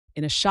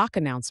In a shock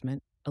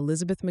announcement,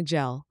 Elizabeth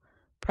Magill,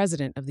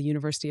 president of the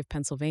University of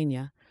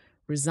Pennsylvania,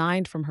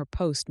 resigned from her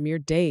post mere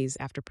days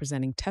after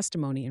presenting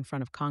testimony in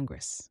front of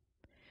Congress.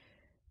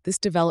 This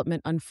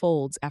development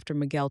unfolds after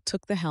Magill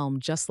took the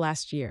helm just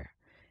last year,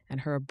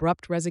 and her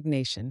abrupt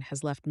resignation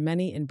has left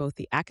many in both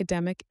the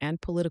academic and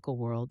political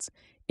worlds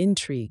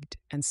intrigued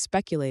and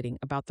speculating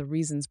about the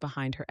reasons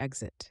behind her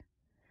exit.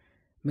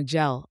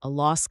 Magill, a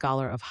law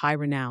scholar of high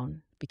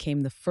renown,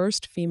 became the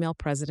first female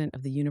president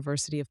of the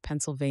University of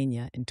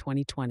Pennsylvania in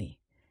 2020.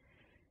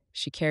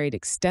 She carried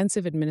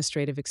extensive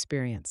administrative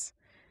experience,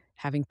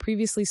 having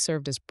previously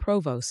served as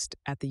provost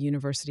at the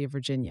University of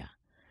Virginia.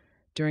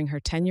 During her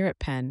tenure at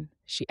Penn,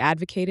 she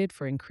advocated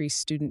for increased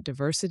student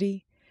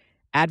diversity,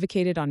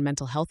 advocated on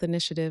mental health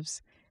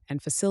initiatives,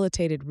 and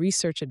facilitated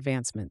research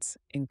advancements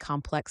in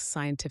complex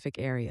scientific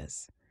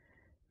areas,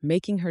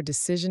 making her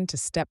decision to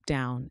step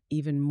down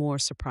even more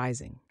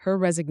surprising. Her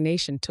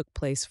resignation took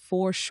place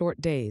 4 short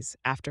days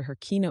after her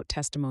keynote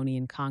testimony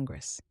in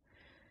Congress.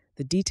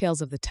 The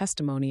details of the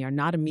testimony are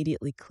not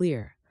immediately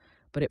clear,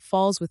 but it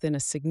falls within a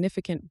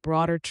significant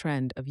broader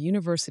trend of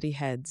university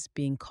heads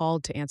being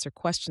called to answer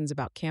questions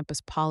about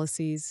campus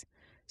policies,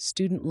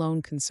 student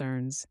loan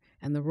concerns,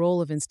 and the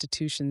role of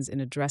institutions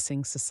in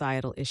addressing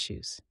societal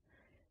issues.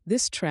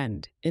 This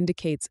trend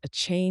indicates a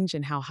change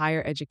in how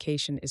higher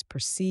education is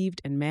perceived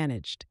and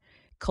managed,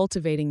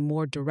 cultivating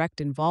more direct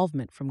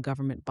involvement from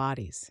government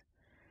bodies.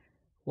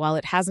 While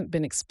it hasn't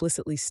been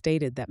explicitly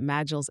stated that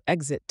Magill's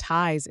exit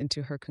ties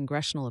into her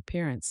congressional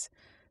appearance,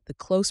 the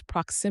close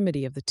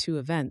proximity of the two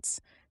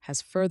events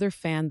has further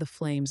fanned the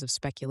flames of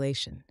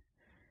speculation.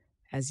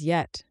 As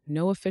yet,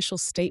 no official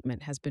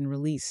statement has been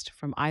released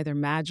from either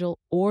Magill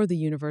or the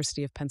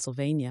University of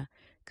Pennsylvania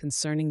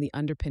concerning the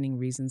underpinning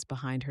reasons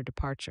behind her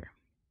departure.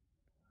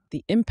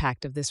 The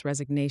impact of this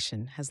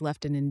resignation has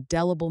left an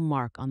indelible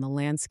mark on the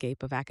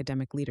landscape of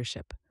academic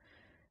leadership.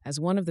 As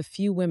one of the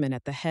few women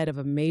at the head of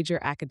a major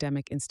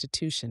academic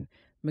institution,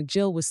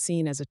 Magill was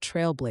seen as a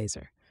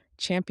trailblazer,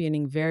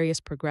 championing various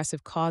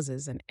progressive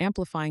causes and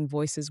amplifying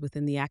voices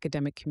within the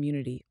academic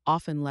community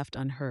often left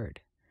unheard.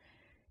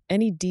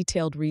 Any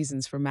detailed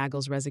reasons for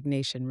Magill's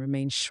resignation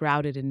remain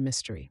shrouded in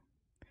mystery.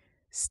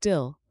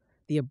 Still,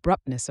 the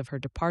abruptness of her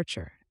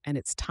departure and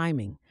its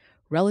timing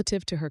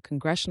relative to her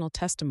congressional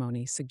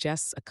testimony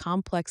suggests a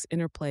complex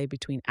interplay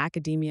between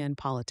academia and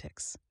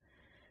politics.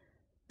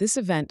 This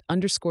event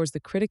underscores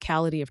the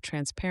criticality of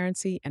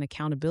transparency and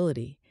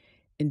accountability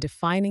in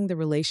defining the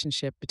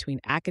relationship between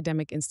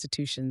academic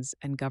institutions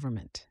and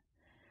government.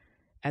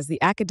 As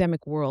the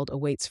academic world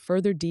awaits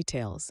further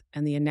details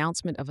and the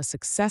announcement of a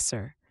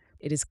successor,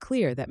 it is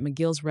clear that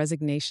Magill's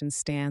resignation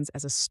stands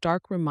as a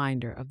stark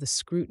reminder of the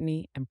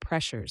scrutiny and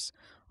pressures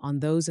on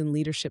those in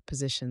leadership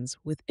positions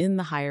within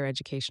the higher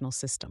educational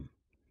system.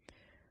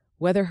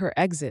 Whether her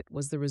exit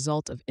was the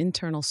result of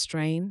internal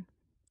strain,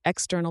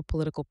 external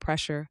political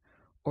pressure,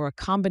 or a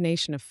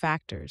combination of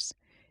factors,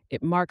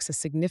 it marks a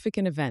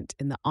significant event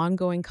in the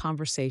ongoing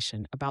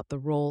conversation about the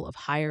role of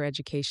higher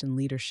education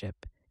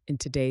leadership in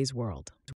today's world.